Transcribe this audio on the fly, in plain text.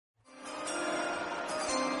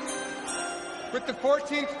With the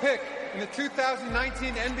 14th pick in the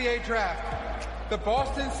 2019 NBA Draft, the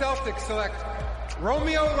Boston Celtics select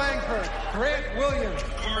Romeo Langford, Grant Williams,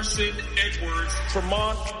 Carson Edwards,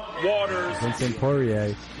 Tremont Waters, Vincent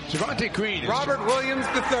Poirier, Javonte Green, Robert Williams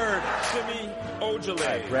III, Semi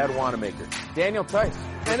Ojeleye, Brad Wanamaker, Daniel Tice,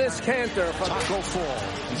 Ennis Cantor, Taco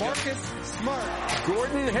Fall, Marcus Smart,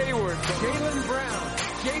 Gordon Hayward, Jaylen Brown,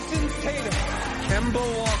 Jason Tatum,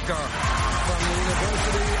 Kemba Walker from the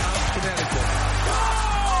University of Connecticut.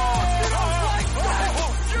 You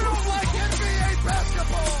don't like NBA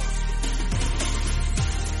basketball!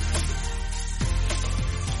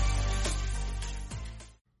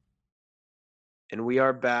 And we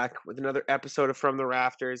are back with another episode of From the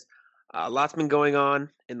Rafters. Lots been going on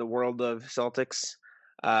in the world of Celtics.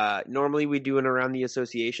 Normally we do it around the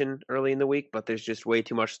association early in the week, but there's just way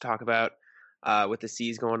too much to talk about with the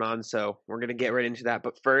C's going on. So we're going to get right into that.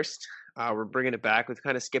 But first, we're bringing it back. We've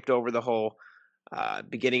kind of skipped over the whole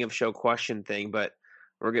beginning of show question thing, but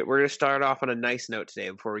we're going to start off on a nice note today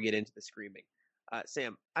before we get into the screaming.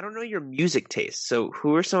 Sam, I don't know your music taste. So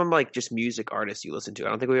who are some like just music artists you listen to? I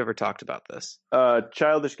don't think we ever talked about this.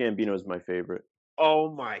 Childish Gambino is my favorite.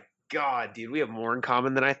 Oh my God, dude. We have more in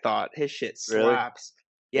common than I thought. His shit slaps.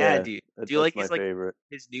 Really? Yeah, dude. Do you like his favorite.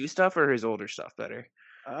 His new stuff or his older stuff better?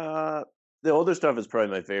 The older stuff is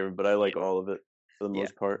probably my favorite, but I like all of it for the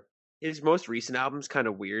most part. His most recent album's kind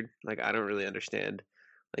of weird. Like I don't really understand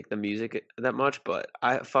like the music that much, but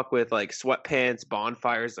I fuck with like Sweatpants,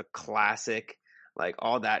 Bonfire's a classic. Like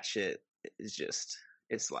all that shit is just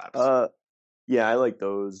it slaps. Yeah, I like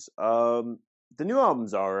those. The new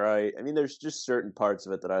album's all right. I mean, there's just certain parts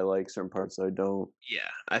of it that I like, certain parts I don't. Yeah,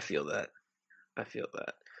 I feel that. Do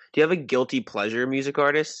you have a guilty pleasure music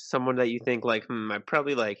artist? Someone that you think like, I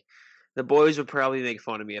probably like. The boys would probably make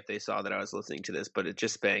fun of me if they saw that I was listening to this, but it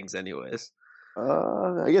just bangs anyways.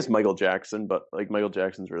 I guess Michael Jackson, but like Michael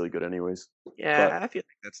Jackson's really good anyways. Yeah, but I feel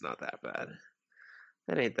like that's not that bad.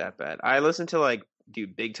 That ain't that bad. I listen to like,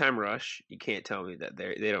 dude, Big Time Rush. You can't tell me that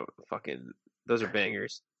they don't fucking. Those are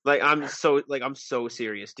bangers. Like I'm so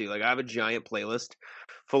serious, dude. Like I have a giant playlist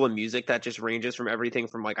full of music that just ranges from everything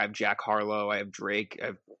from like I have Jack Harlow, I have Drake, I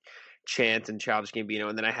have Chance and Childish Gambino,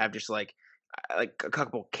 and then I have just like a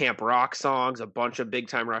couple Camp Rock songs, a bunch of Big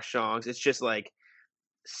Time Rush songs. It's just like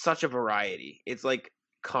such a variety. It's like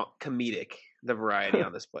comedic, the variety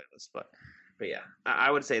on this playlist, but yeah,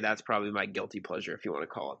 I would say that's probably my guilty pleasure, if you want to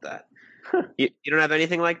call it that. You don't have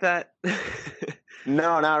anything like that?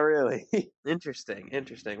 No, not really. Interesting.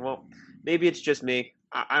 Well, maybe it's just me.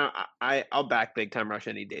 I'll back Big Time Rush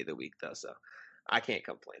any day of the week, though, so I can't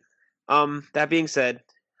complain. That being said,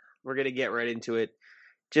 we're gonna get right into it.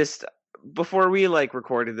 Just before we like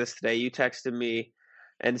recorded this today, you texted me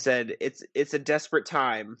and said it's a desperate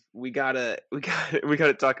time. We gotta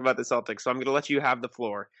talk about the Celtics. So I'm gonna let you have the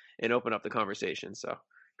floor and open up the conversation. So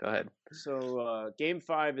go ahead. So Game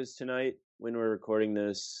 5 is tonight when we're recording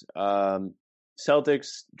this.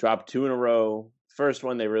 Celtics dropped 2 in a row. First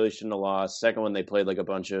one they really shouldn't have lost. Second one they played like a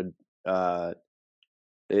bunch of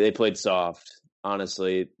they played soft.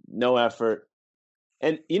 Honestly, no effort.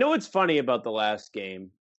 And you know what's funny about the last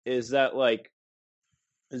game is that like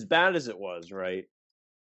as bad as it was, right?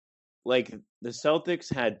 Like the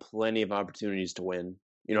Celtics had plenty of opportunities to win.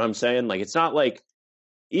 You know what I'm saying? Like it's not like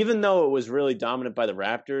even though it was really dominant by the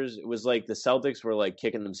Raptors, it was like the Celtics were like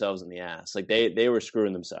kicking themselves in the ass. Like they were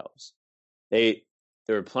screwing themselves. There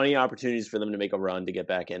were plenty of opportunities for them to make a run to get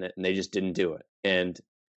back in it, and they just didn't do it. And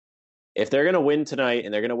if they're going to win tonight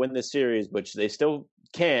and they're going to win this series, which they still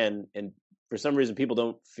can, and for some reason people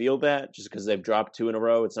don't feel that just because they've dropped 2 in a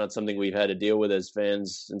row, it's not something we've had to deal with as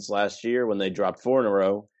fans since last year when they dropped 4 in a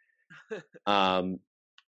row.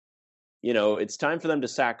 You know, it's time for them to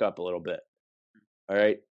sack up a little bit. All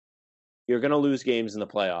right. You're going to lose games in the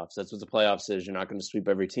playoffs. That's what the playoffs is. You're not going to sweep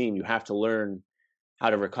every team. You have to learn how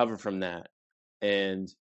to recover from that.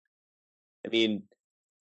 And I mean,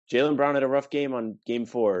 Jaylen Brown had a rough game on Game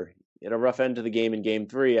 4. He had a rough end to the game in Game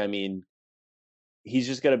 3. I mean, he's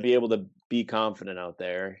just got to be able to be confident out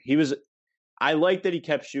there. I like that he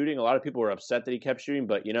kept shooting. A lot of people were upset that he kept shooting,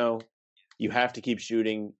 but you know, you have to keep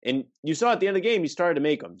shooting. And you saw at the end of the game, he started to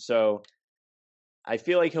make them. So I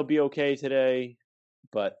feel like he'll be okay today,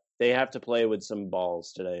 but they have to play with some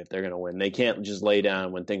balls today if they're going to win. They can't just lay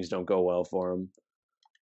down when things don't go well for them.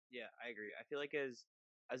 Yeah, I agree. I feel like as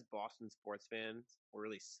Boston sports fans, we're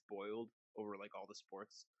really spoiled over like all the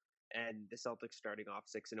sports, and the Celtics starting off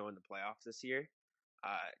 6-0 in the playoffs this year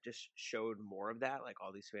just showed more of that. Like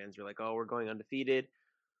all these fans are like, "Oh, we're going undefeated.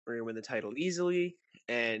 We're gonna win the title easily."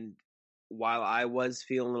 And while I was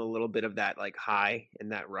feeling a little bit of that like high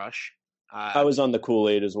and that rush, I was on the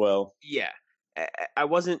Kool-Aid as well. Yeah, I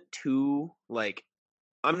wasn't too like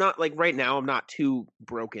I'm not like right now. I'm not too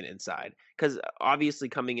broken inside because obviously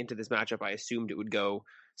coming into this matchup, I assumed it would go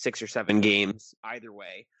 6 or 7 games either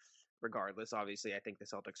way. Regardless, obviously, I think the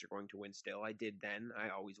Celtics are going to win still. I did then. I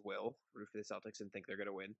always will root for the Celtics and think they're going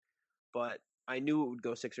to win. But I knew it would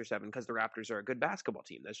go 6 or 7 because the Raptors are a good basketball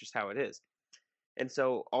team. That's just how it is. And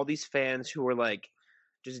so all these fans who are like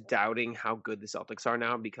just doubting how good the Celtics are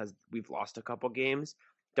now because we've lost a couple games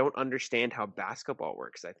don't understand how basketball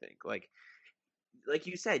works, I think. Like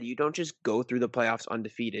you said, you don't just go through the playoffs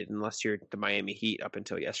undefeated unless you're the Miami Heat up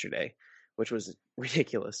until yesterday, which was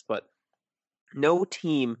ridiculous. But no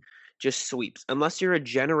team just sweeps unless you're a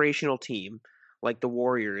generational team like the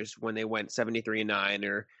Warriors when they went 73-9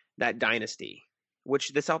 or that dynasty, which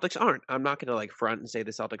the Celtics aren't. I'm not going to like front and say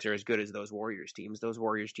the Celtics are as good as those Warriors teams. Those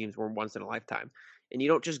Warriors teams were once in a lifetime. And you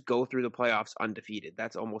don't just go through the playoffs undefeated.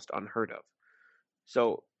 That's almost unheard of.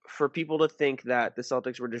 So for people to think that the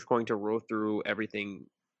Celtics were just going to roll through everything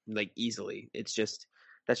like easily, that's just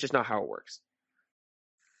not how it works.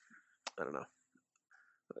 I don't know.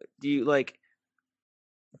 Do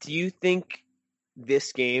you think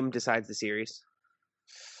this game decides the series?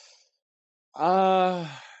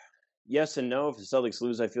 Yes and no. If the Celtics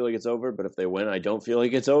lose, I feel like it's over. But if they win, I don't feel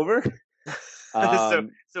like it's over.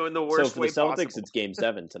 So in the worst for way the Celtics, possible. it's Game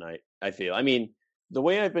 7 tonight. I feel. I mean, the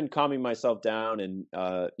way I've been calming myself down and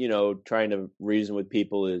trying to reason with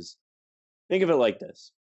people is think of it like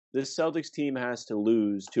this: this Celtics team has to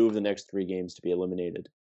lose 2 of the next 3 games to be eliminated,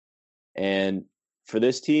 and for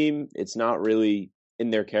this team, it's not really in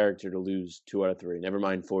their character to lose 2 out of 3. Never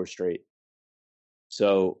mind 4 straight.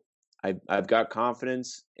 So I've got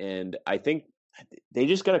confidence, and I think they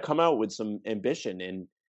just got to come out with some ambition. And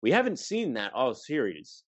we haven't seen that all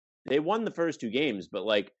series. They won the first 2 games, but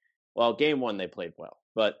game 1 they played well.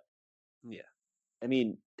 But yeah, I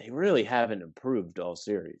mean, they really haven't improved all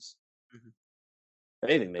series. Mm-hmm. If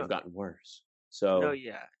anything, they've gotten worse. So no,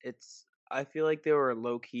 yeah, I feel like they were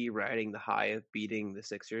low key riding the high of beating the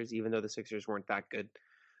Sixers, even though the Sixers weren't that good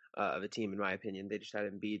of a team in my opinion. They just had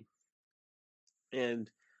Embiid, and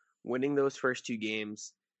winning those first 2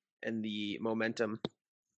 games and the momentum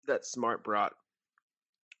that Smart brought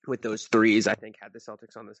with those threes, I think had the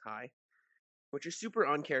Celtics on this high, which is super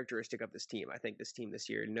uncharacteristic of this team. I think this team this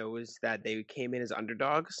year knows that they came in as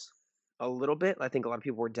underdogs a little bit. I think a lot of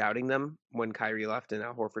people were doubting them when Kyrie left and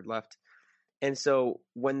Al Horford left. And so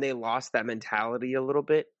when they lost that mentality a little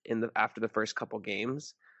bit after the first couple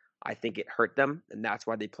games, I think it hurt them, and that's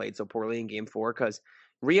why they played so poorly in Game 4. Because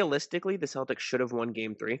realistically, the Celtics should have won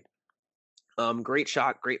Game 3. Great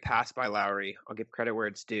shot, great pass by Lowry. I'll give credit where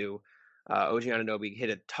it's due. OG Anunoby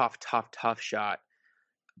hit a tough shot,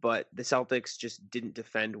 but the Celtics just didn't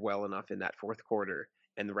defend well enough in that fourth quarter,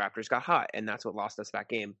 and the Raptors got hot, and that's what lost us that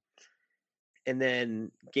game. And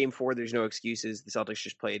then Game 4, there's no excuses. The Celtics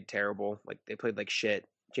just played terrible. Like, they played like shit.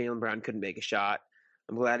 Jaylen Brown couldn't make a shot.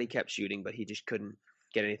 I'm glad he kept shooting, but he just couldn't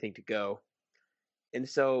get anything to go. And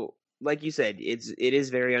so, like you said, it is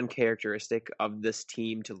very uncharacteristic of this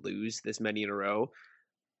team to lose this many in a row.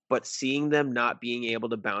 But seeing them not being able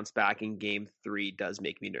to bounce back in Game 3 does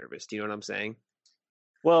make me nervous. Do you know what I'm saying?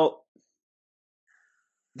 Well,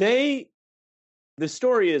 the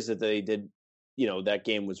story is that they did, that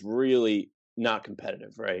game was really not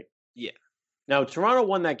competitive, right? Yeah. Now, Toronto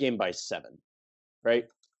won that game by 7, right?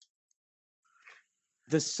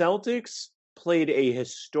 The Celtics played a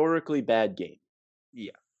historically bad game.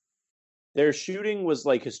 Yeah. Their shooting was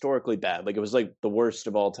like historically bad. Like it was like the worst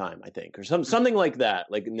of all time, I think, or something like that,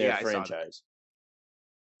 like in their franchise.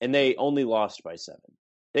 And they only lost by 7.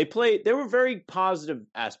 There were very positive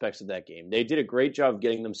aspects of that game. They did a great job of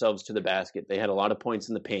getting themselves to the basket. They had a lot of points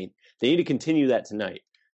in the paint. They need to continue that tonight.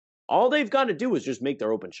 All they've got to do is just make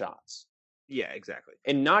their open shots. Yeah, exactly.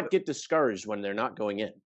 And not get discouraged when they're not going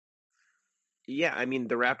in. Yeah, I mean,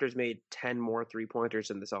 the Raptors made 10 more three-pointers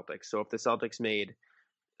than the Celtics. So if the Celtics made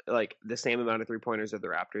like the same amount of three-pointers as the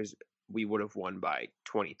Raptors, we would have won by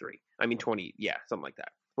 23. I mean, 20, yeah, something like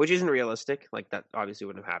that. Which isn't realistic. Like, that obviously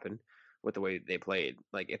wouldn't have happened with the way they played,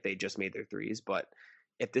 like if they just made their threes. But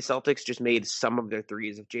if the Celtics just made some of their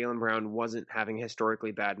threes, if Jaylen Brown wasn't having a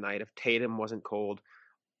historically bad night, if Tatum wasn't cold,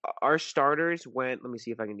 our starters went, let me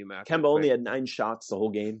see if I can do math. Kemba only had 9 shots the whole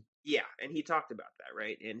game. Yeah, and he talked about that,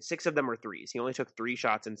 right? And 6 of them were threes. He only took 3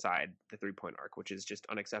 shots inside the three-point arc, which is just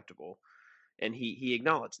unacceptable. And he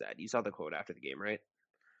acknowledged that. You saw the quote after the game, right?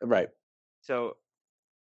 Right. So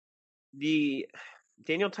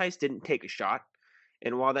Daniel Theis didn't take a shot.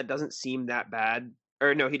 And while that doesn't seem that bad,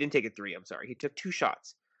 or no, he didn't take a 3, I'm sorry. He took 2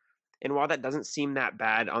 shots. And while that doesn't seem that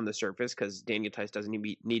bad on the surface, because Daniel Theis doesn't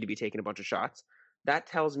need to be taking a bunch of shots, that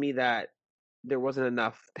tells me that there wasn't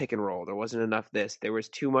enough pick and roll. There wasn't enough this. There was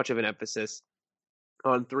too much of an emphasis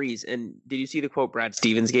on threes. And did you see the quote Brad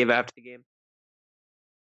Stevens gave after the game?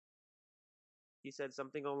 He said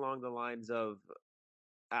something along the lines of,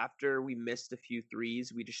 after we missed a few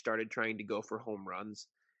threes, we just started trying to go for home runs.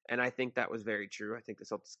 And I think that was very true. I think the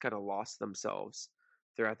Celtics kind of lost themselves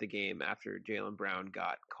throughout the game after Jaylen Brown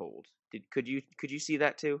got cold. Could you see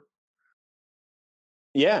that too?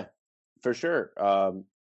 Yeah, for sure.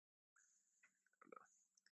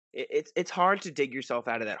 It's hard to dig yourself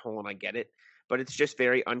out of that hole, and I get it, but it's just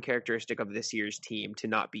very uncharacteristic of this year's team to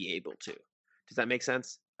not be able to. Does that make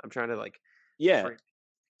sense? I'm trying to yeah.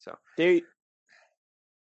 So They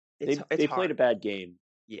it's played a bad game.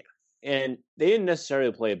 Yeah. And they didn't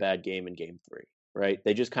necessarily play a bad game in game 3, right?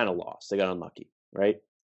 They just kind of lost. They got unlucky, right?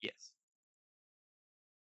 Yes.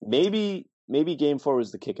 Maybe game 4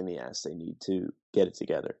 was the kick in the ass they need to get it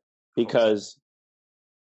together, because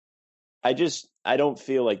I don't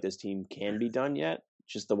feel like this team can be done yet.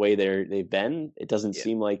 Just the way they've been, it doesn't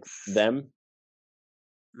seem like them.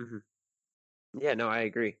 Mm-hmm. Yeah, no, I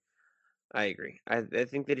agree. I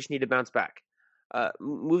think they just need to bounce back.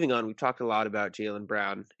 Moving on, we've talked a lot about Jaylen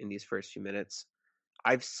Brown in these first few minutes.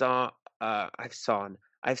 I've seen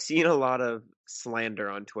a lot of slander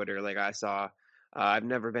on Twitter. Like I saw, I've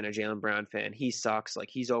never been a Jaylen Brown fan. He sucks. Like,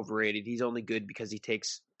 he's overrated. He's only good because he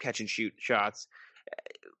takes catch and shoot shots.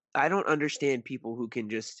 I don't understand people who can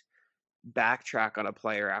just backtrack on a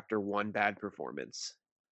player after one bad performance.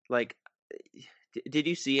 Like, did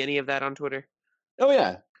you see any of that on Twitter? Oh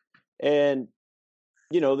yeah, and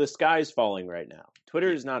the sky's falling right now.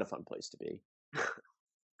 Twitter is not a fun place to be.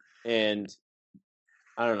 And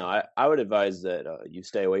I don't know. I would advise that you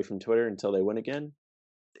stay away from Twitter until they win again,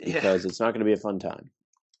 because it's not going to be a fun time.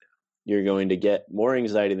 You're going to get more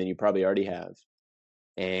anxiety than you probably already have.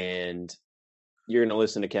 And you're going to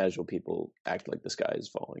listen to casual people act like the sky is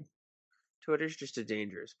falling. Twitter's just a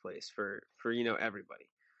dangerous place for everybody.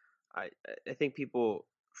 I think people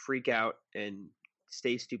freak out and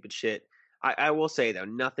say stupid shit. I will say, though,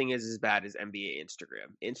 nothing is as bad as NBA Instagram.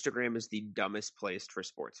 Instagram is the dumbest place for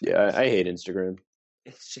sports fans. Yeah, I hate Instagram.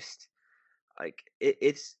 It's just like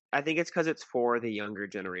I think it's because it's for the younger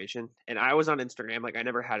generation. And I was on Instagram. Like, I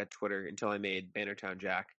never had a Twitter until I made Bannertown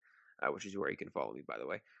Jack, which is where you can follow me, by the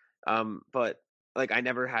way. But like, I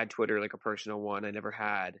never had Twitter, like a personal one. I never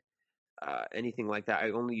had anything like that. I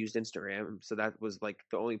only used Instagram, so that was like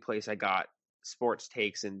the only place I got sports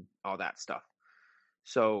takes and all that stuff.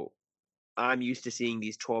 So I'm used to seeing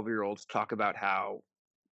these 12-year-olds talk about how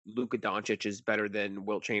Luka Doncic is better than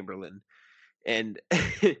Wilt Chamberlain. And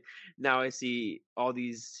now I see all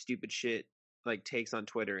these stupid shit like takes on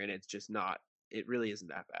Twitter, and it's just not, it really isn't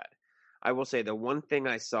that bad. I will say the one thing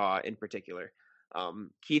I saw in particular,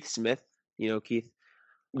 Keith Smith, Keith,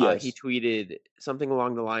 yes. He tweeted something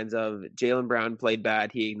along the lines of, Jaylen Brown played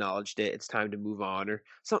bad. He acknowledged it. It's time to move on, or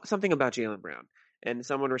something about Jaylen Brown. And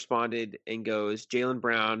someone responded and goes, Jaylen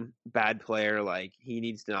Brown, bad player. Like, he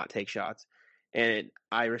needs to not take shots. And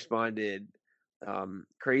I responded,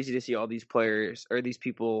 crazy to see all these players or these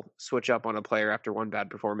people switch up on a player after one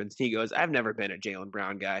bad performance. He goes, I've never been a Jaylen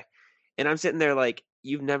Brown guy. And I'm sitting there like,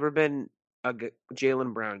 you've never been a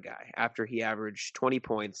Jaylen Brown guy after he averaged 20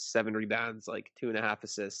 points, 7 rebounds, like 2.5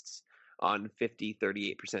 assists on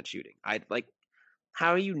 38% shooting. I'd like,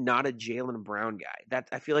 how are you not a Jaylen Brown guy?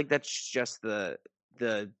 I feel like that's just the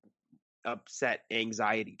upset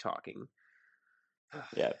anxiety talking.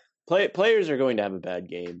 Yeah. Players are going to have a bad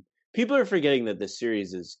game. People are forgetting that this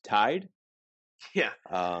series is tied. Yeah.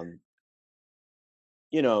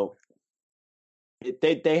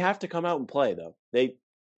 They have to come out and play, though.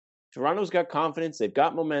 Toronto's got confidence. They've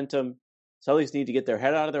got momentum. Celtics need to get their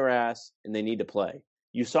head out of their ass, and they need to play.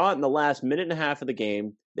 You saw it in the last minute and a half of the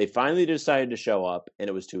game. They finally decided to show up, and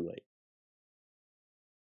it was too late.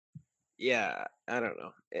 Yeah, I don't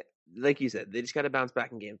know. Like you said, they just got to bounce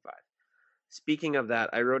back in Game 5. Speaking of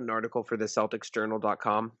that, I wrote an article for the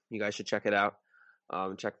CelticsJournal.com. You guys should check it out.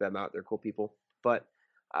 Check them out. They're cool people. But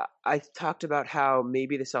I talked about how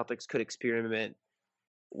maybe the Celtics could experiment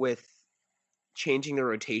with changing the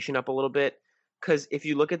rotation up a little bit. Because if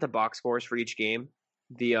you look at the box scores for each game,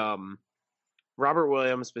 the Robert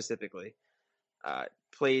Williams specifically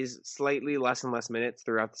plays slightly less and less minutes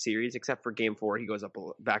throughout the series, except for Game 4. He goes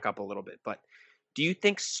back up a little bit. But do you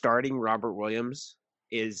think starting Robert Williams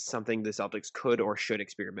is something the Celtics could or should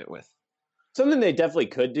experiment with? Something they definitely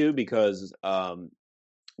could do, because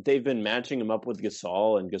they've been matching him up with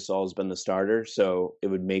Gasol, and Gasol's been the starter, so it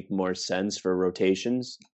would make more sense for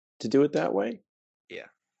rotations to do it that way. Yeah.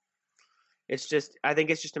 I think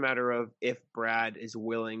it's just a matter of if Brad is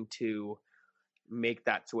willing to make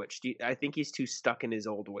that switch. I think he's too stuck in his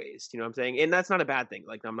old ways. You know what I'm saying? And that's not a bad thing.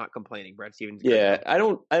 Like, I'm not complaining. Brad Stevens. Yeah, I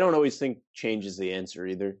don't always think change is the answer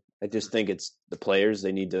either. I just think it's the players,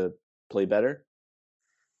 they need to play better.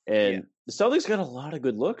 And the Celtics got a lot of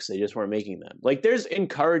good looks. They just weren't making them. Like, there's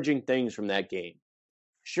encouraging things from that game.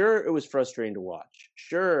 Sure, it was frustrating to watch.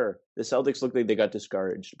 Sure, the Celtics looked like they got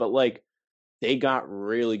discouraged. But, like, they got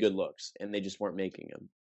really good looks, and they just weren't making them.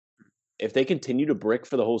 If they continue to brick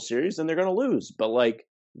for the whole series, then they're going to lose. But, like,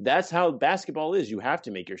 that's how basketball is. You have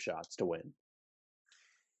to make your shots to win.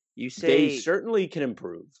 You say they certainly can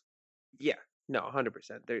improve. Yeah, no,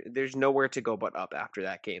 100%. There's nowhere to go but up after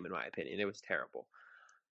that game, in my opinion. It was terrible.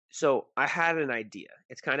 So I had an idea.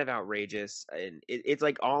 It's kind of outrageous, and it's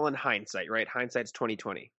like all in hindsight, right? Hindsight's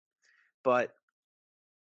 20/20. But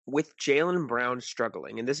with Jaylen Brown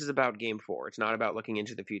struggling, and this is about Game 4. It's not about looking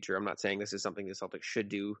into the future. I'm not saying this is something the Celtics should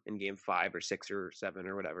do in Game 5 or 6 or 7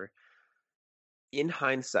 or whatever. In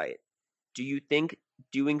hindsight, do you think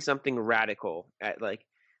doing something radical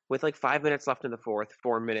with 5 minutes left in the fourth,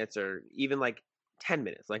 4 minutes, or even 10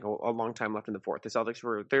 minutes, a long time left in the fourth, the Celtics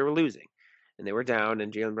were losing, and they were down,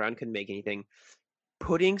 and Jaylen Brown couldn't make anything.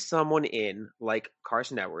 Putting someone in like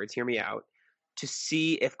Carson Edwards, hear me out, to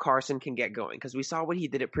see if Carson can get going, because we saw what he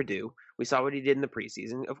did at Purdue. We saw what he did in the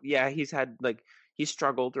preseason. Yeah, he's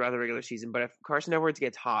struggled throughout the regular season, but if Carson Edwards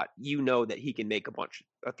gets hot, you know that he can make a bunch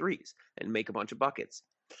of threes and make a bunch of buckets.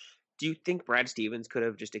 Do you think Brad Stevens could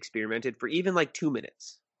have just experimented for even 2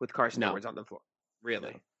 minutes with Carson Edwards on the floor?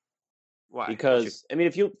 Really? No. Why? Because,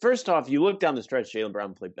 if you look down the stretch, Jaylen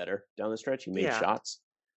Brown played better down the stretch. He made shots.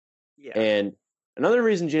 Yeah. And another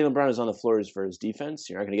reason Jaylen Brown is on the floor is for his defense.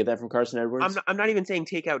 You're not going to get that from Carson Edwards. I'm not even saying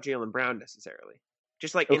take out Jaylen Brown necessarily.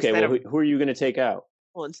 Just okay, well, who are you going to take out?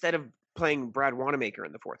 Well, instead of playing Brad Wanamaker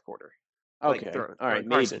in the fourth quarter. Okay, all right,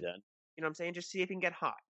 maybe then. You know what I'm saying? Just see if he can get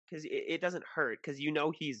hot, because it doesn't hurt, because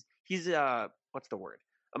he's what's the word?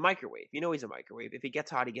 A microwave. You know he's a microwave. If he gets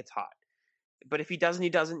hot, he gets hot. But if he doesn't, he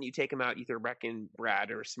doesn't. You take him out. You throw back in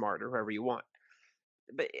Brad or Smart or whoever you want.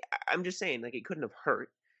 But I'm just saying, it couldn't have hurt.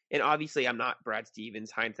 And obviously, I'm not Brad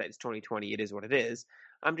Stevens. Hindsight is 20/20. It is what it is.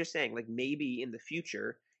 I'm just saying, maybe in the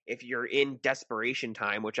future, if you're in desperation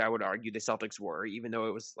time, which I would argue the Celtics were, even though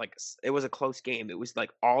it was a close game. It was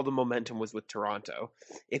all the momentum was with Toronto.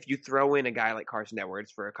 If you throw in a guy like Carson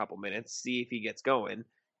Edwards for a couple minutes, see if he gets going,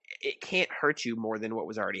 it can't hurt you more than what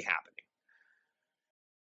was already happening.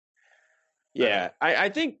 Yeah, I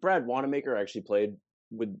think Brad Wanamaker actually played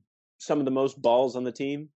with some of the most balls on the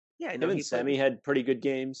team. Yeah, him and Semi had pretty good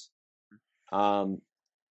games. I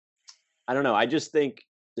don't know. I just think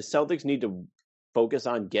the Celtics need to focus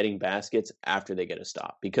on getting baskets after they get a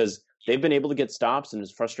stop, because they've been able to get stops, and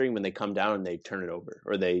it's frustrating when they come down and they turn it over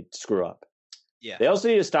or they screw up. Yeah. They also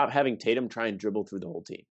need to stop having Tatum try and dribble through the whole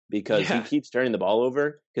team, because he keeps turning the ball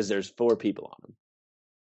over because there's 4 people on him.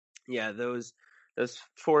 Yeah, those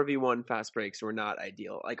 4v1 fast breaks were not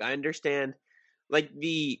ideal. I understand,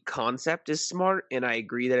 the concept is smart, and I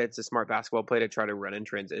agree that it's a smart basketball play to try to run in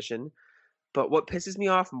transition. But what pisses me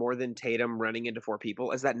off more than Tatum running into 4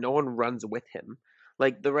 people is that no one runs with him.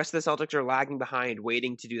 The rest of the Celtics are lagging behind,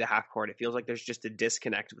 waiting to do the half court. It feels like there's just a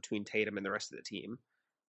disconnect between Tatum and the rest of the team.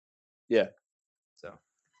 Yeah. So,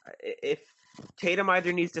 if Tatum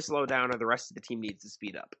either needs to slow down or the rest of the team needs to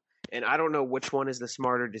speed up. And I don't know which one is the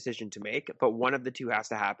smarter decision to make, but one of the two has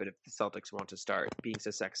to happen if the Celtics want to start being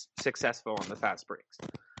successful on the fast breaks.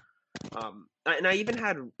 And I even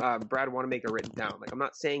had Brad Wanamaker written down. I'm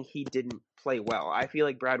not saying he didn't play well. I feel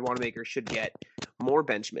like Brad Wanamaker should get more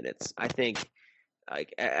bench minutes. I think,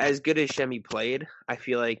 as good as Shemi played, I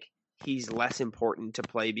feel like he's less important to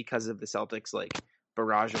play because of the Celtics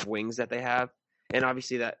barrage of wings that they have. And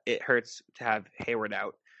obviously that it hurts to have Hayward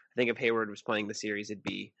out. I think if Hayward was playing the series, it'd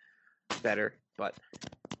be better. But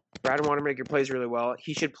Brad Wanamaker plays really well.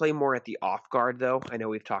 He should play more at the off guard, though. I know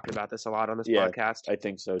we've talked about this a lot on this podcast. I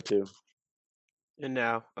think so too. And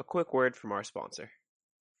now, a quick word from our sponsor.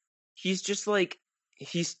 He's just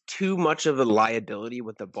he's too much of a liability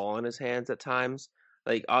with the ball in his hands at times.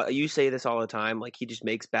 You say this all the time, he just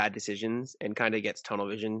makes bad decisions and kind of gets tunnel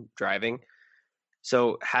vision driving.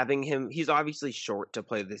 So having him, he's obviously short to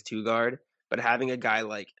play this 2 guard, but having a guy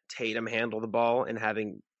like Tatum handle the ball and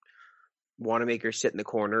having Wanamaker sit in the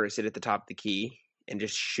corner or sit at the top of the key and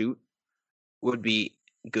just shoot would be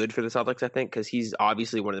good for the Celtics, I think, because he's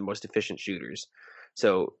obviously one of the most efficient shooters.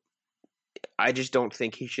 So I just don't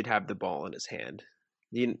think he should have the ball in his hand.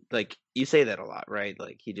 You say that a lot, right?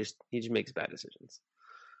 He just makes bad decisions.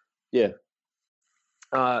 Yeah.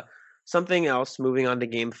 Something else, moving on to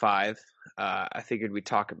Game 5, I figured we'd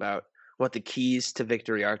talk about what the keys to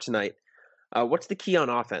victory are tonight. What's the key on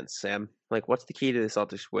offense, Sam? Like, what's the key to the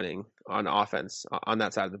Celtics winning on offense on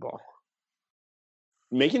that side of the ball?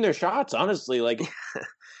 Making their shots, honestly. Like,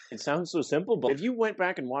 it sounds so simple, but if you went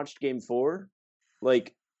back and watched Game 4,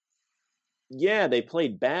 like, yeah, they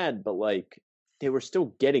played bad, but, like, they were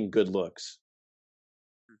still getting good looks.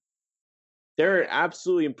 There are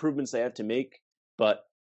absolutely improvements they have to make, but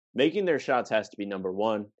making their shots has to be number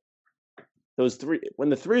one. Those three, when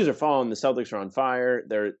the threes are falling, the Celtics are on fire.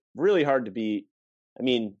 They're really hard to beat. I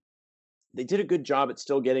mean, they did a good job at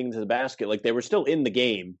still getting to the basket. Like, they were still in the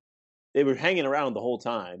game. They were hanging around the whole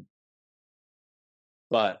time,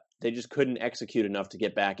 but they just couldn't execute enough to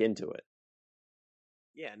get back into it.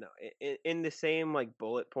 Yeah, no. In the same like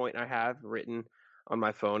bullet point I have written on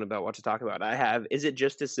my phone about what to talk about, I have, is it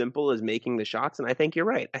just as simple as making the shots? And I think you're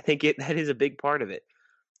right. I think that is a big part of it,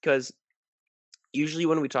 because usually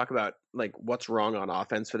when we talk about like what's wrong on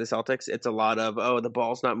offense for the Celtics, it's a lot of, oh, the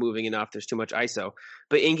ball's not moving enough, there's too much ISO.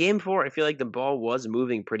 But in Game 4, I feel like the ball was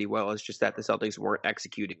moving pretty well. It's just that the Celtics weren't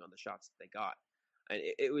executing on the shots that they got. And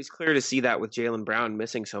it was clear to see that with Jaylen Brown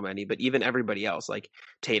missing so many, but even everybody else, like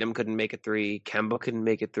Tatum couldn't make a three, Kemba couldn't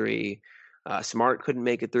make a three, Smart couldn't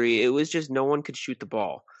make a three. It was just no one could shoot the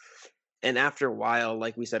ball. And after a while,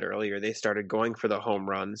 like we said earlier, they started going for the home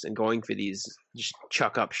runs and going for these just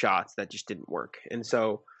chuck up shots that just didn't work. And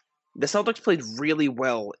so the Celtics played really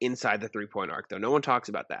well inside the 3-point arc, though. No one talks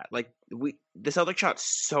about that. Like the Celtics shot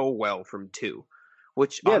so well from two,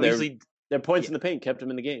 which obviously their points in the paint kept them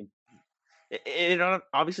in the game. It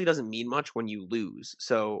obviously doesn't mean much when you lose.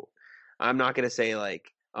 So I'm not going to say like,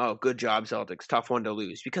 oh, good job, Celtics, tough one to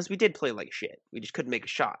lose, because we did play like shit. We just couldn't make a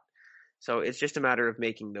shot. So it's just a matter of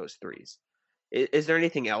making those threes. Is there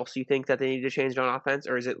anything else you think that they need to change on offense,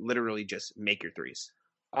 or is it literally just make your threes?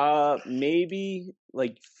 Maybe,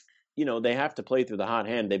 like, you know, they have to play through the hot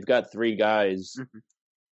hand. They've got three guys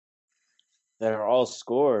that are all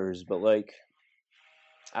scorers, but, like,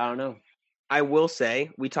 I don't know. I will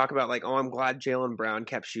say, we talk about, like, oh, I'm glad Jaylen Brown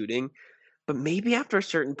kept shooting, but maybe after a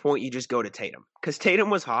certain point, you just go to Tatum. Because Tatum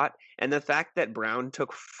was hot, and the fact that Brown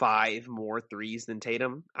took 5 more threes than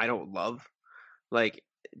Tatum, I don't love. Like,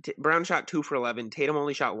 Brown shot 2 for 11. Tatum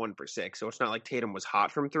only shot 1 for 6, so it's not like Tatum was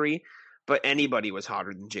hot from 3, but anybody was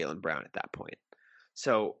hotter than Jaylen Brown at that point.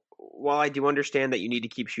 So while I do understand that you need to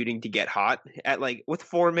keep shooting to get hot, at like with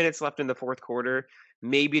 4 minutes left in the fourth quarter,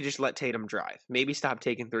 maybe just let Tatum drive. Maybe stop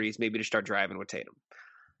taking threes. Maybe just start driving with Tatum.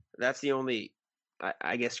 That's the only,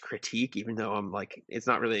 I guess, critique, even though I'm like, it's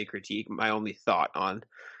not really a critique. My only thought on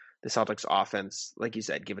the Celtics offense, like you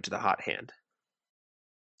said, give it to the hot hand.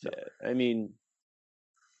 So. Yeah, I mean,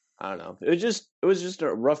 I don't know. It was just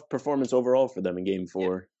a rough performance overall for them in Game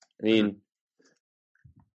 4. Yeah. I mean,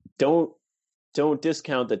 don't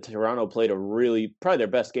discount that Toronto played probably their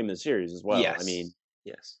best game of the series as well. Yes. I mean,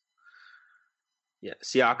 yes. Yeah,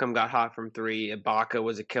 Siakam got hot from 3. Ibaka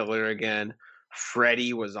was a killer again.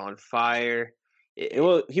 Freddie was on fire.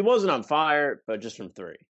 Well, he wasn't on fire, but just from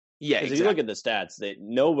 3. Yeah, exactly. If you look at the stats,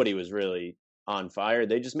 nobody was really on fire.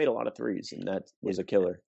 They just made a lot of threes, and that was a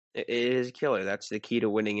killer. It is a killer. That's the key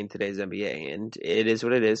to winning in today's NBA, and it is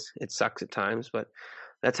what it is. It sucks at times, but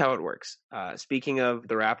that's how it works. Speaking of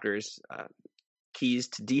the Raptors, keys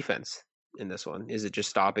to defense in this one. Is it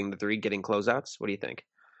just stopping the 3, getting closeouts? What do you think?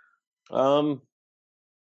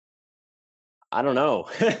 I don't know.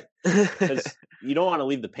 Because you don't want to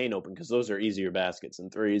leave the paint open, because those are easier baskets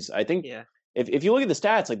than threes. I think if you look at the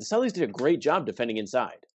stats, like the Celtics did a great job defending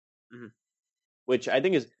inside, which I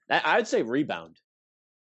think is, I'd say rebound.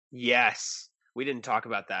 Yes. We didn't talk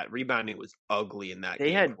about that. Rebounding was ugly in that game.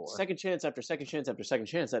 They had second chance after second chance after second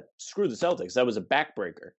chance that screwed the Celtics. That was a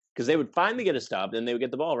backbreaker, because they would finally get a stop, then they would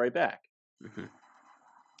get the ball right back.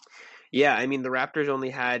 Yeah, I mean, the Raptors only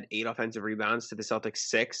had 8 offensive rebounds to the Celtics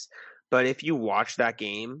 6. But if you watch that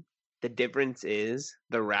game, the difference is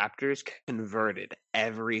the Raptors converted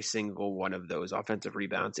every single one of those offensive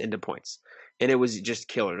rebounds into points. And it was just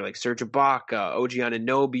killer. Like Serge Ibaka, OG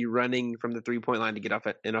Anunoby running from the 3-point line to get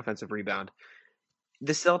an offensive rebound.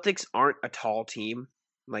 The Celtics aren't a tall team,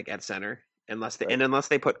 like at center, unless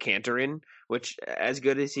they put Cantor in, which, as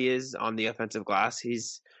good as he is on the offensive glass,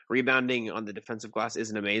 he's rebounding on the defensive glass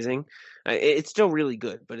isn't amazing. It's still really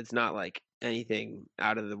good, but it's not like anything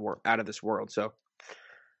out of this world. So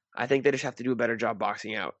I think they just have to do a better job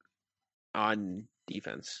boxing out on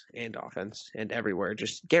defense and offense and everywhere.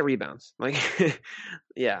 Just get rebounds. Like,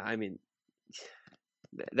 yeah, I mean,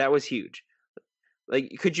 that was huge.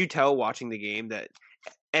 Like, could you tell watching the game that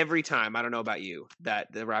every time, I don't know about you,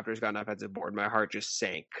 that the Raptors got an offensive board, my heart just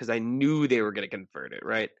sank because I knew they were going to convert it,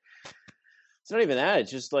 right? It's not even that.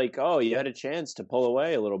 It's just like, oh, you had a chance to pull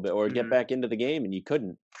away a little bit or get back into the game, and you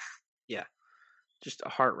couldn't. Yeah. just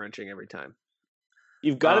heart-wrenching every time.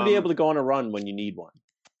 You've got to be able to go on a run when you need one,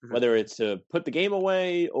 whether it's to put the game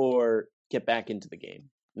away or get back into the game.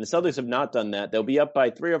 And the Celtics have not done that. They'll be up by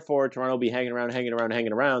 3 or 4. Toronto will be hanging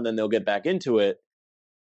around. Then they'll get back into it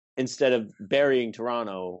instead of burying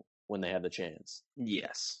Toronto when they have the chance.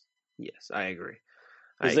 Yes, I agree.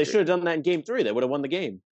 Because they should have done that in Game 3. They would have won the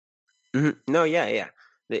game. Mm-hmm. No, yeah.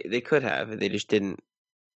 They could have. They just didn't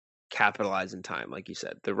capitalize in time, like you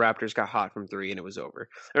said. The Raptors got hot from 3 and it was over.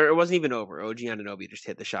 Or it wasn't even over. OG Anunoby just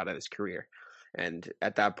hit the shot of his career. And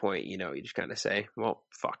at that point, you just kind of say, well,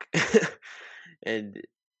 fuck. And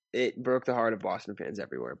it broke the heart of Boston fans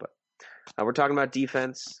everywhere. But we're talking about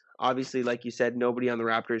defense. Obviously, like you said, nobody on the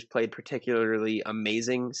Raptors played particularly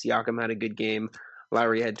amazing. Siakam had a good game.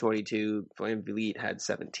 Lowry had 22. VanVleet had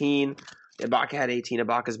 17. Ibaka had 18.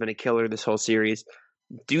 Ibaka's been a killer this whole series.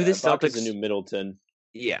 The Celtics... Ibaka's a new Middleton.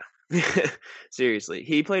 Yeah. Seriously.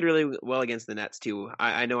 He played really well against the Nets, too.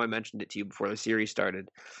 I know I mentioned it to you before the series started.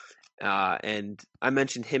 And I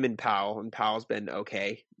mentioned him and Powell's been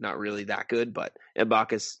okay. Not really that good, but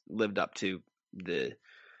Ibaka's lived up to the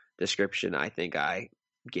description I think I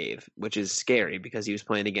gave, which is scary because he was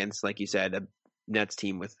playing against, like you said, a Nets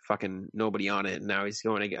team with fucking nobody on it, and now he's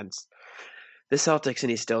going against the Celtics and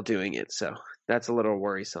he's still doing it. So that's a little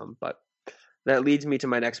worrisome, but that leads me to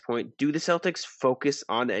my next point. Do the Celtics focus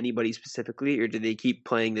on anybody specifically, or do they keep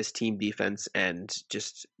playing this team defense and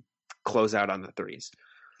just close out on the threes?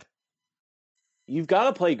 You've got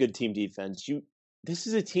to play good team defense. This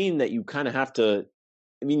is a team that you kind of have to.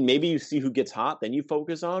 I mean, maybe you see who gets hot, then you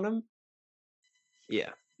focus on them. Yeah,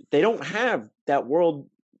 they don't have that world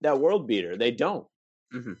beater. They don't.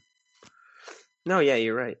 Mm-hmm. No, yeah,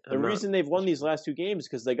 you're right. The reason they've won these last 2 games is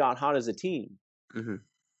because they got hot as a team. Mm-hmm.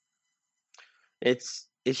 It's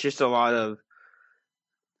just a lot of,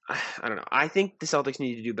 I don't know. I think the Celtics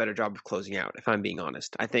need to do a better job of closing out, if I'm being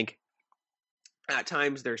honest. I think at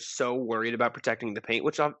times they're so worried about protecting the paint,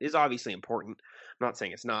 which is obviously important. I'm not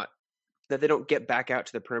saying it's not, that they don't get back out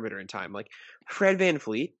to the perimeter in time. Like Fred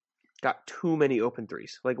VanVleet got too many open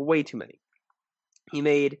threes, like way too many.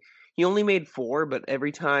 He only made 4, but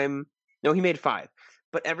every time, no, he made 5.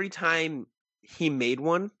 But every time he made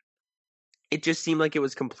one, it just seemed like it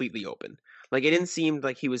was completely open. Like it didn't seem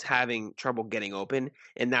like he was having trouble getting open,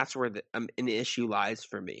 and that's where an issue lies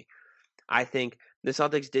for me. I think the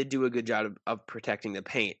Celtics did do a good job of protecting the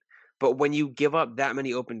paint, but when you give up that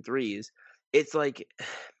many open threes, it's like,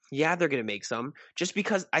 yeah, they're going to make some. Just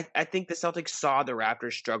because I think the Celtics saw the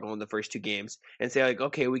Raptors struggle in the first 2 games and say, like,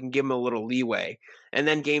 okay, we can give them a little leeway. And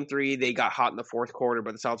then Game 3, they got hot in the fourth quarter,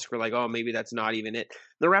 but the Celtics were like, oh, maybe that's not even it.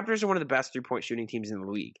 The Raptors are one of the best 3-point shooting teams in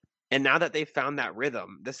the league. And now that they've found that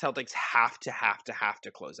rhythm, the Celtics have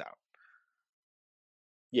to close out.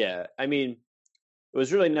 Yeah, I mean, it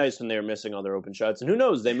was really nice when they were missing all their open shots. And who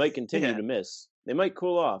knows, they might continue to miss. They might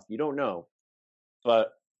cool off. You don't know.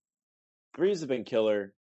 But threes have been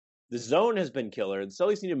killer. The zone has been killer. The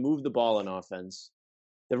Celtics need to move the ball on offense.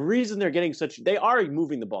 The reason they're getting they are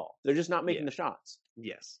moving the ball. They're just not making the shots.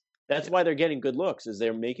 Yes. That's why they're getting good looks, is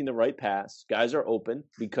they're making the right pass. Guys are open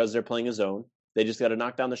because they're playing a zone. They just got to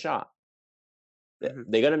knock down the shot. Mm-hmm.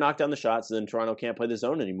 They got to knock down the shots, and then Toronto can't play the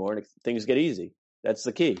zone anymore, and things get easy. That's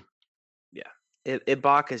the key. Yeah.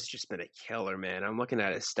 Ibaka's just been a killer, man. I'm looking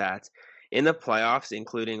at his stats. In the playoffs,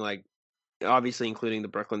 including the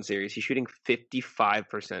Brooklyn series, he's shooting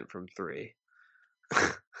 55% from 3.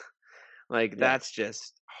 That's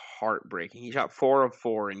just heartbreaking. He shot 4 of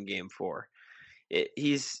 4 in Game 4.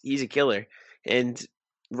 He's a killer. And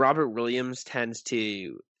Robert Williams tends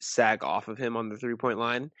to sag off of him on the 3-point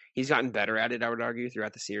line. He's gotten better at it, I would argue,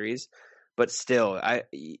 throughout the series. But still,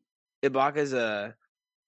 Ibaka's a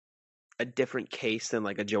different case than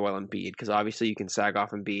like a Joel Embiid, because obviously you can sag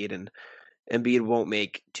off Embiid, and Embiid won't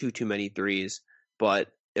make too many threes. But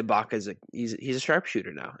Ibaka's he's a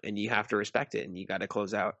sharpshooter now, and you have to respect it, and you got to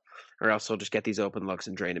close out, or else he'll just get these open looks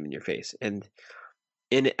and drain them in your face. And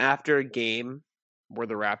after a game where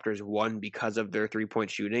the Raptors won because of their 3-point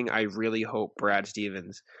shooting, I really hope Brad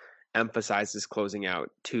Stevens emphasizes closing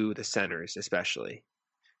out to the centers, especially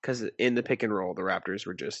because in the pick and roll, the Raptors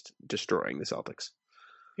were just destroying the Celtics.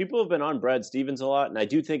 People have been on Brad Stevens a lot, and I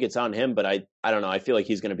do think it's on him, but I don't know. I feel like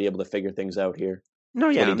he's going to be able to figure things out here. No,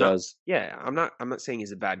 yeah, he does. I'm not saying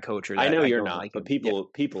he's a bad coach. Or that. I know you're not, like but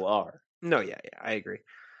people are. No, yeah, I agree.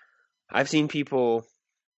 I've seen people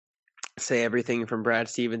say everything from Brad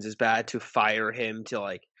Stevens is bad to fire him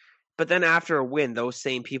to but then after a win, those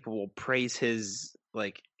same people will praise his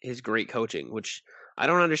great coaching, which I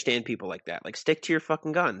don't understand people like that. Like, stick to your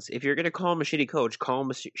fucking guns. If you're going to call him a shitty coach, call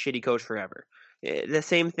him a shitty coach forever. The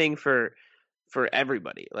same thing for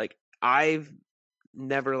everybody. Like, I've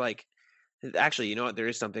never like. Actually, you know what? There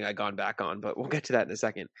is something I've gone back on, but we'll get to that in a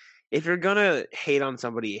second. If you're gonna hate on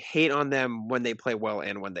somebody, hate on them when they play well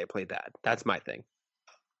and when they play bad. That's my thing.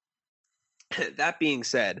 That being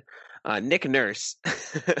said, Nick Nurse,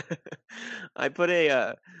 I put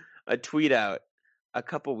a tweet out a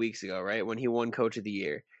couple weeks ago, right when he won Coach of the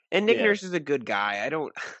Year, and Nick Nurse is a good guy. I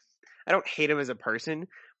don't hate him as a person,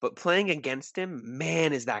 but playing against him,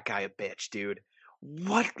 man, is that guy a bitch, dude?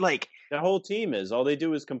 What like the whole team is? All they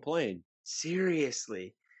do is complain.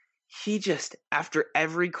 Seriously, he just after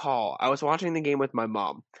every call. I was watching the game with my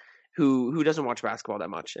mom, who doesn't watch basketball that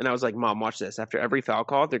much, and I was like, "Mom, watch this." After every foul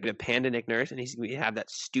call, they're gonna pan to Nick Nurse, and he's gonna have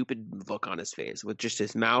that stupid look on his face with just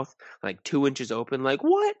his mouth like 2 inches open, like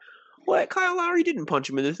what? What? Kyle Lowry didn't punch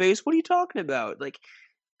him in the face. What are you talking about? Like,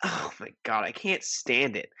 oh my god, I can't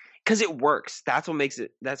stand it because it works. That's what makes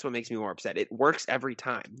me more upset. It works every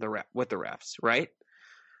time with the refs, right?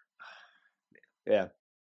 Yeah.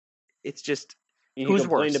 It's just he who's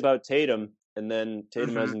complained worse? about Tatum, and then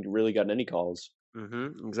Tatum hasn't really gotten any calls.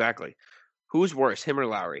 Exactly. Who's worse, him or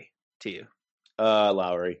Lowry to you?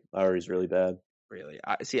 Lowry. Lowry's really bad. Really?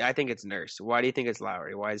 I think it's Nurse. Why do you think it's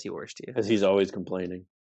Lowry? Why is he worse to you? Because he's always complaining.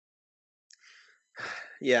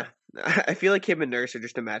 Yeah. I feel like him and Nurse are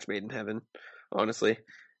just a match made in heaven, honestly.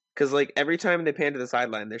 Because like every time they pan to the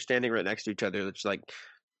sideline, they're standing right next to each other, just like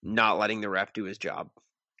not letting the ref do his job.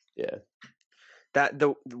 Yeah. That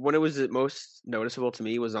when it was most noticeable to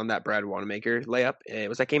me was on that Brad Wanamaker layup. It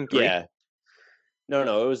was that game 3. Yeah.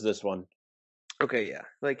 No, it was this one. Okay, yeah.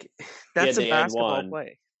 Like that's a basketball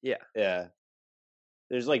play. Yeah. Yeah.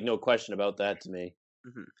 There's like no question about that to me.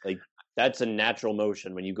 Like that's a natural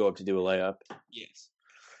motion when you go up to do a layup. Yes.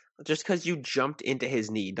 Just because you jumped into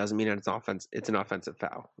his knee doesn't mean it's an offensive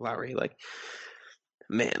foul, Lowry. Like,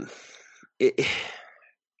 man, it's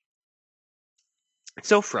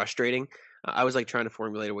so frustrating. I was like trying to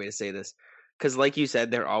formulate a way to say this because, like you said,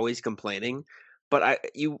 they're always complaining. But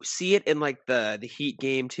you see it in like the Heat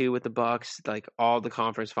game too with the Bucks, like all the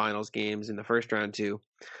conference finals games in the first round too.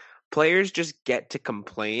 Players just get to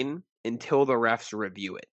complain until the refs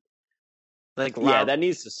review it. Like, that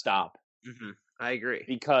needs to stop. I agree,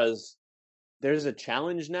 because there's a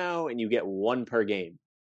challenge now, and you get one per game.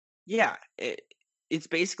 Yeah, it's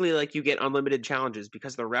basically like you get unlimited challenges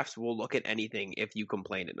because the refs will look at anything if you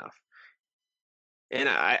complain enough. And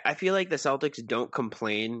I feel like the Celtics don't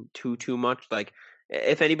complain too much. Like,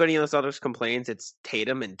 if anybody in the Celtics complains, it's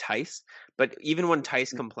Tatum and Tice. But even when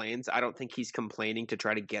Tice complains, I don't think he's complaining to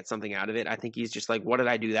try to get something out of it. I think he's just like, what did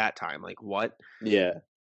I do that time? Like, what? Yeah.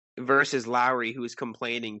 Versus Lowry, who is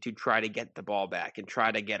complaining to try to get the ball back and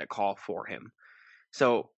try to get a call for him.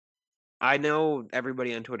 So I know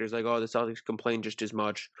everybody on Twitter is like, oh, the Celtics complain just as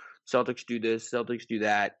much. Celtics do this, Celtics do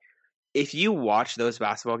that. If you watch those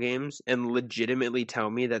basketball games and legitimately tell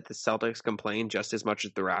me that the Celtics complain just as much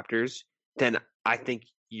as the Raptors, then I think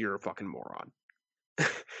you're a fucking moron.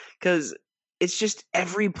 Because it's just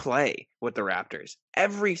every play with the Raptors.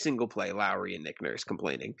 Every single play, Lowry and Nick Nurse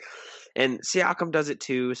complaining. And Siakam does it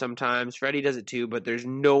too sometimes. Freddie does it too, but there's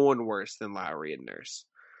no one worse than Lowry and Nurse.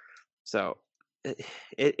 So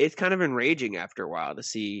it's kind of enraging after a while to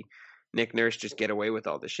see Nick Nurse just get away with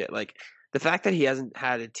all this shit. Like, the fact that he hasn't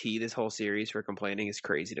had a T this whole series for complaining is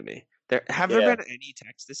crazy to me. Have there been any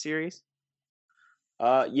texts this series?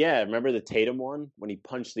 Yeah. Remember the Tatum one when he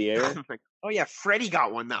punched the air? Oh yeah, Freddie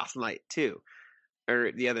got one last night too,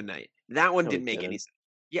 or the other night. That one didn't make any sense.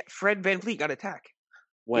 Yeah, Fred VanVleet got a tech.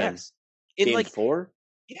 When? Yes. In Game like 4?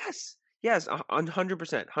 Yes,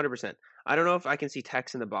 100%. I don't know if I can see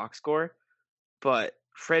text in the box score, but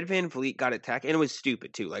Fred VanVleet got a tech, and it was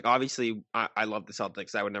stupid too. Like, obviously, I love the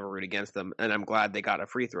Celtics. I would never root against them, and I'm glad they got a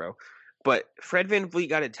free throw. But Fred VanVleet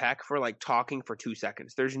got a tech for like talking for 2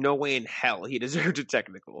 seconds. There's no way in hell he deserved a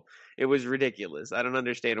technical. It was ridiculous. I don't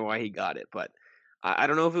understand why he got it, but I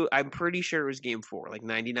don't know if I'm pretty sure it was game 4, like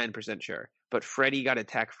 99% sure. But Freddie got a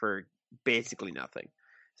tech for basically nothing.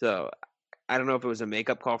 So I don't know if it was a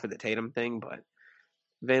makeup call for the Tatum thing, but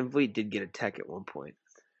VanVleet did get a tech at one point,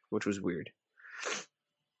 which was weird.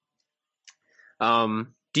 Do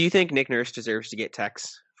you think Nick Nurse deserves to get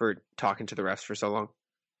techs for talking to the refs for so long?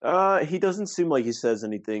 He doesn't seem like he says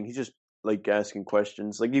anything. He's just like asking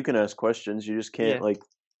questions. Like, you can ask questions, you just can't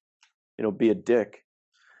be a dick.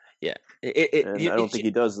 Yeah, I don't think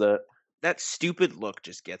he does that. That stupid look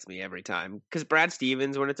just gets me every time. Because Brad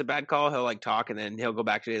Stevens, when it's a bad call, he'll like talk and then he'll go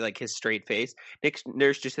back to like his straight face. Nick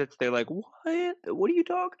Nurse just sits there like, what? What are you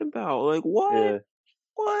talking about? Like, what? Yeah.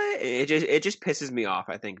 What? It just pisses me off.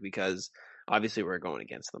 I think because obviously we're going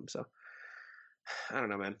against them. So I don't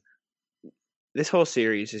know, man. This whole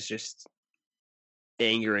series is just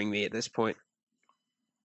angering me at this point.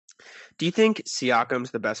 Do you think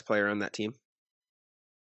Siakam's the best player on that team?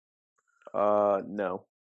 No.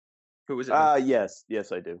 Who was it?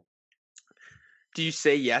 Yes, I do. Do you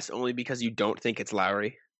say yes only because you don't think it's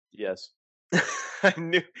Lowry? Yes. I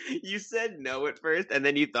knew you said no at first, and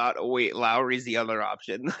then you thought, "Oh wait, Lowry's the other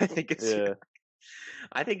option." I think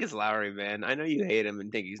it's Lowry, man. I know you hate him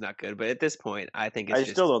and think he's not good, but at this point, I think it's. I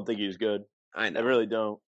still don't think he's good. I know. I really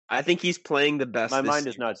don't. I think he's playing the best. My mind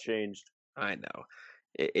has not changed. I know.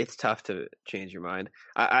 It's tough to change your mind.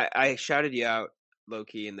 I shouted you out low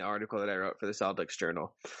key in the article that I wrote for the Celtics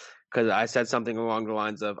Journal because I said something along the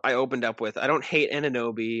lines of, I opened up with, I don't hate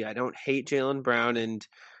Anunoby, I don't hate Jaylen Brown, and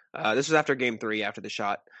this was after Game 3, after the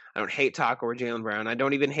shot. I don't hate Taco or Jaylen Brown. I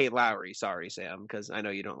don't even hate Lowry. Sorry, Sam, because I know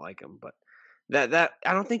you don't like him. But that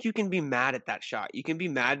I don't think you can be mad at that shot. You can be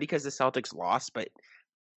mad because the Celtics lost, but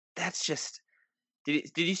that's just. Did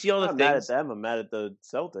you see all the things? I'm not mad at them. I'm mad at the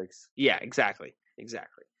Celtics. Yeah, exactly.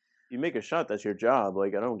 You make a shot, that's your job.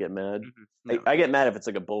 Like, I don't get mad. Mm-hmm. No. I get mad if it's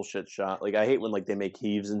like a bullshit shot. Like, I hate when like they make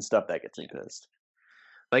heaves and stuff. That gets me pissed.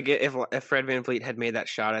 Like if Fred VanVleet had made that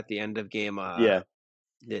shot at the end of game,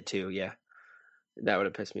 did too. Yeah, that would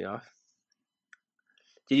have pissed me off.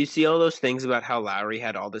 Did you see all those things about how Lowry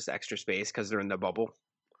had all this extra space because they're in the bubble?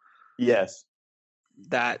 Yes.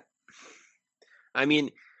 I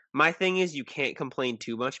mean, my thing is you can't complain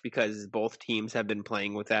too much because both teams have been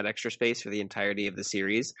playing with that extra space for the entirety of the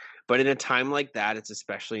series. But in a time like that, it's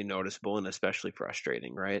especially noticeable and especially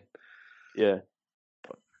frustrating, right? Yeah.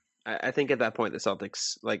 I think at that point, the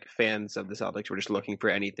Celtics, like fans of the Celtics, were just looking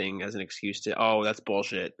for anything as an excuse to, oh, that's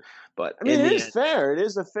bullshit. But I mean, it is fair. It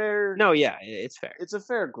is a fair. No, yeah, it's fair. It's a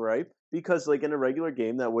fair gripe because, like, in a regular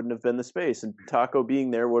game, that wouldn't have been the space, and Taco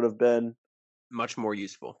being there would have been much more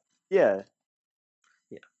useful. Yeah.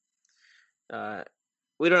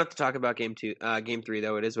 We don't have to talk about game 3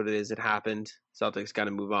 though. It is what it is. It happened. Celtics got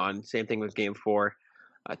to move on. Same thing with game 4.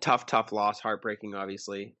 Tough loss, heartbreaking,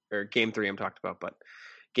 obviously. Or game 3 I'm talking about, but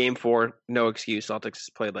game 4, no excuse.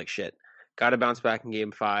 Celtics played like shit. Got to bounce back in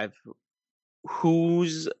game 5.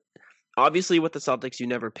 Obviously with the Celtics, you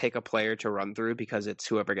never pick a player to run through because it's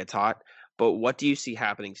whoever gets hot. But what do you see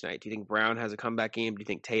happening tonight? Do you think Brown has a comeback game? Do you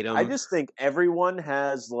think Tatum? I just think everyone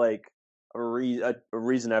has like a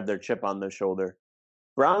reason to have their chip on their shoulder.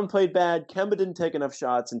 Brown played bad, Kemba didn't take enough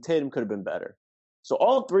shots, and Tatum could have been better. So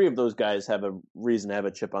all three of those guys have a reason to have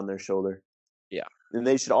a chip on their shoulder. Yeah. And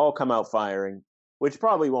they should all come out firing, which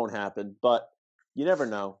probably won't happen, but you never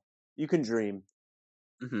know. You can dream.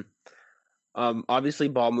 Mm-hmm. Obviously,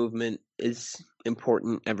 ball movement is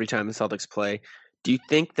important every time the Celtics play. Do you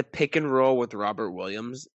think the pick and roll with Robert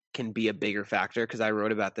Williams can be a bigger factor? Because I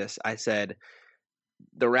wrote about this. I said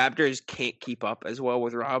the Raptors can't keep up as well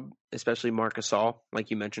with Rob, especially Marc Gasol. Like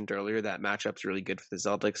you mentioned earlier, that matchup's really good for the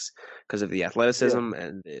Celtics because of the athleticism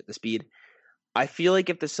and the speed. I feel like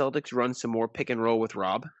if the Celtics run some more pick and roll with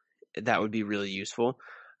Rob, that would be really useful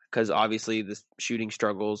because obviously the shooting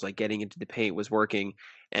struggles, like getting into the paint, was working.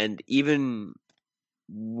 And even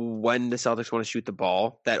when the Celtics want to shoot the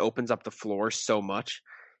ball, that opens up the floor so much.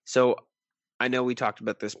 So I know we talked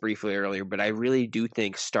about this briefly earlier, but I really do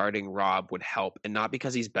think starting Rob would help, and not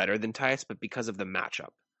because he's better than Tice, but because of the matchup.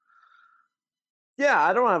 Yeah,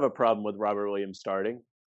 I don't have a problem with Robert Williams starting.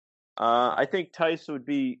 I think Tice would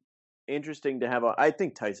be interesting to have. I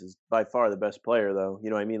think Tice is by far the best player, though.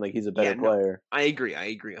 You know what I mean? Like, he's a better player. I agree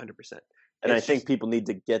 100%. And I think people need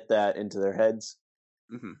to get that into their heads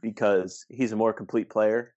because he's a more complete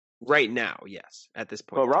player. Right now, yes, at this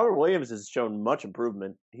point. But Robert Williams has shown much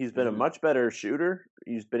improvement. He's been a much better shooter.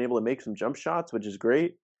 He's been able to make some jump shots, which is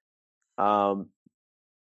great. And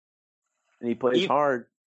he plays hard.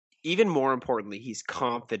 Even more importantly, he's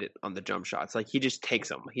confident on the jump shots. Like, he just takes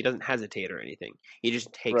them. He doesn't hesitate or anything. He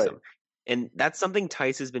just takes them. And that's something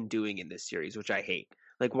Tice has been doing in this series, which I hate.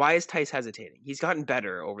 Like, why is Tice hesitating? He's gotten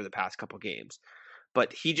better over the past couple games.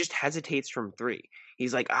 But he just hesitates from three.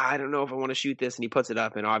 He's like, I don't know if I want to shoot this, and he puts it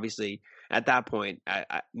up. And obviously, at that point,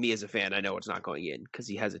 me as a fan, I know it's not going in because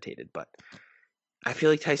he hesitated. But I feel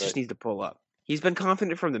like Tice just needs to pull up. He's been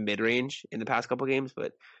confident from the mid-range in the past couple games,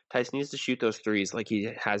 but Tice needs to shoot those threes like he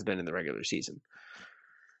has been in the regular season.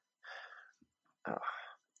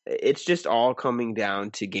 It's just all coming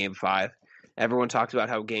down to Game 5. Everyone talks about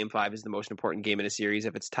how Game 5 is the most important game in a series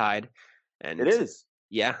if it's tied. And it is.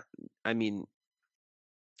 Yeah. I mean,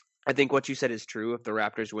 I think what you said is true. If the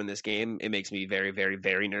Raptors win this game, it makes me very, very,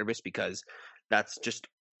 very nervous because that's just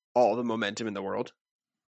all the momentum in the world.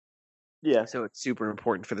 Yeah. So it's super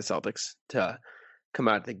important for the Celtics to come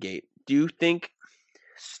out of the gate. Do you think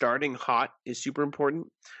starting hot is super important?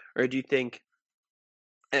 Or do you think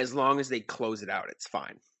as long as they close it out, it's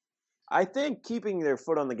fine? I think keeping their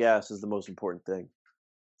foot on the gas is the most important thing.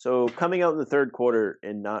 So coming out in the third quarter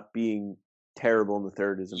and not being terrible in the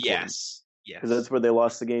third is important. Yes. Because that's where they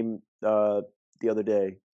lost the game the other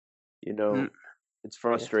day. It's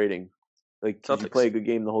frustrating. Like, you play a good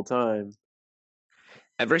game the whole time.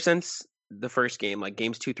 Ever since the first game, like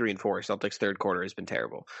games 2, 3, and 4, Celtics third quarter has been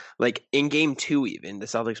terrible. Like in game 2, even the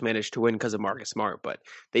Celtics managed to win because of Marcus Smart, but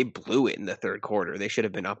they blew it in the third quarter. They should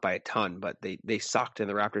have been up by a ton, but they sucked, and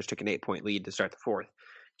the Raptors took an 8-point lead to start the fourth.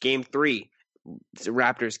 Game 3, the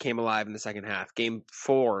Raptors came alive in the second half. Game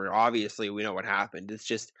 4, obviously we know what happened. It's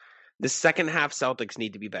just the second half Celtics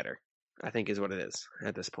need to be better, I think, is what it is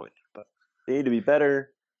at this point. But they need to be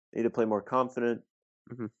better. They need to play more confident.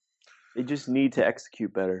 Mm-hmm. They just need to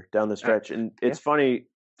execute better down the stretch. And it's funny,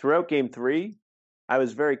 throughout game 3, I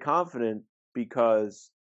was very confident because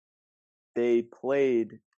they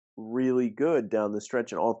played really good down the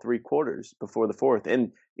stretch in all 3 quarters before the fourth.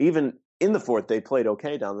 And even in the fourth, they played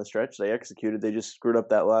okay down the stretch. They executed. They just screwed up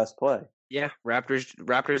that last play. Yeah,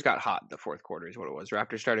 Raptors got hot in the fourth quarter is what it was.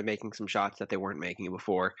 Raptors started making some shots that they weren't making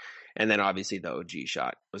before. And then obviously the OG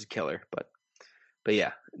shot was a killer. But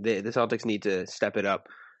yeah, the Celtics need to step it up.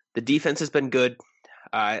 The defense has been good.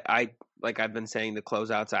 Like I've been saying, the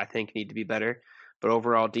closeouts I think need to be better. But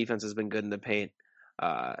overall, defense has been good in the paint.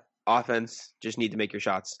 Offense, just need to make your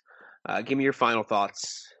shots. Give me your final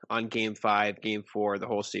thoughts on Game 5, Game 4, the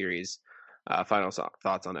whole series. Final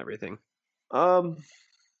thoughts on everything.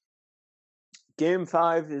 Game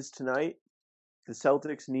 5 is tonight. The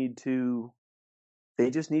Celtics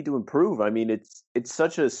just need to improve. I mean, it's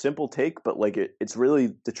such a simple take, but like it's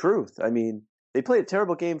really the truth. I mean, they played a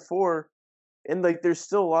terrible game 4, and like there's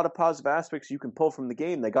still a lot of positive aspects you can pull from the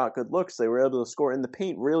game. They got good looks. They were able to score in the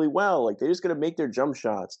paint really well. Like, they're just going to make their jump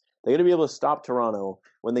shots. They're going to be able to stop Toronto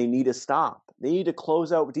when they need to stop. They need to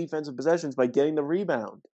close out defensive possessions by getting the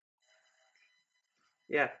rebound.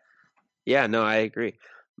 Yeah. Yeah, no, I agree.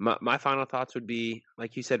 My final thoughts would be,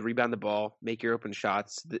 like you said, rebound the ball, make your open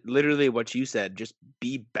shots. Literally what you said, just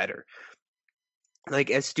be better. Like,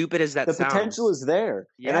 as stupid as that sounds. The potential is there.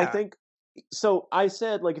 Yeah. And I think, so I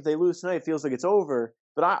said, like, if they lose tonight, it feels like it's over.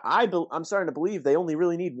 But I'm starting to believe they only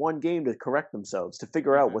really need one game to correct themselves, to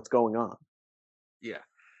figure out what's going on. Yeah.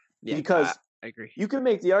 Because I agree. You can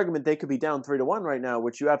make the argument they could be down 3-1 right now,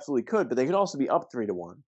 which you absolutely could, but they could also be up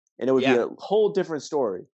 3-1. And it would be a whole different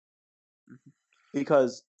story.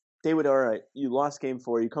 Because they would, all right, you lost game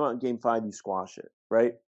 4, you come out in game 5, you squash it,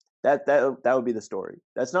 right? That would be the story.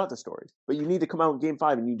 That's not the story. But you need to come out in game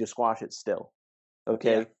 5 and you need to squash it still.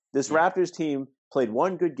 Okay? Yeah. This Raptors team played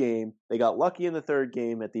one good game. They got lucky in the third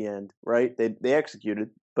game at the end, right? They executed,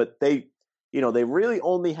 but they really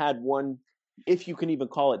only had one, if you can even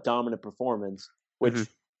call it dominant performance, which,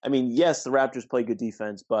 I mean, yes, the Raptors play good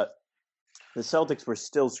defense, but the Celtics were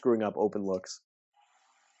still screwing up open looks.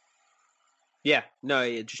 Yeah,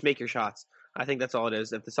 no, just make your shots. I think that's all it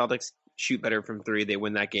is. If the Celtics shoot better from 3, they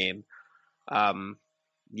win that game.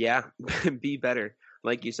 Be better.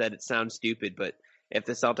 Like you said, it sounds stupid, but if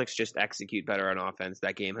the Celtics just execute better on offense,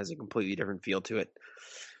 that game has a completely different feel to it.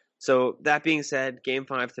 So that being said, Game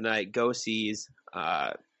 5 tonight, go C's.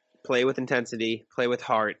 Play with intensity, play with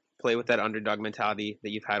heart, play with that underdog mentality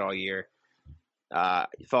that you've had all year.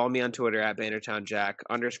 Follow me on Twitter at BannertownJack,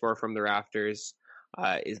 _from the Rafters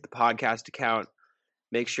is the podcast account.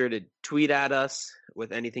 Make sure to tweet at us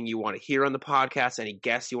with anything you want to hear on the podcast, any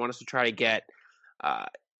guests you want us to try to get.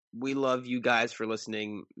 We love you guys for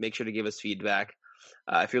listening. Make sure to give us feedback.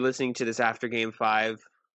 If you're listening to this after Game 5,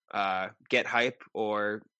 get hype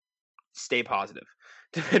or stay positive,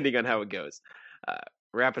 depending on how it goes.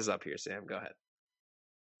 Wrap us up here, Sam. Go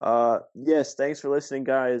ahead. Yes, thanks for listening,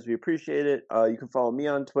 guys. We appreciate it. You can follow me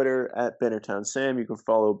on Twitter at BannertownSam. You can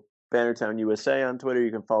follow Bannertown USA on Twitter.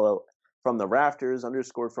 You can follow From the Rafters,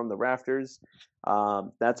 _From the Rafters.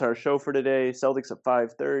 That's our show for today. Celtics at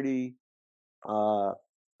 5:30.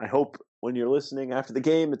 I hope when you're listening after the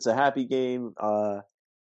game, it's a happy game. All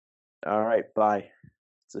right, bye.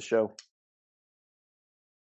 It's a show.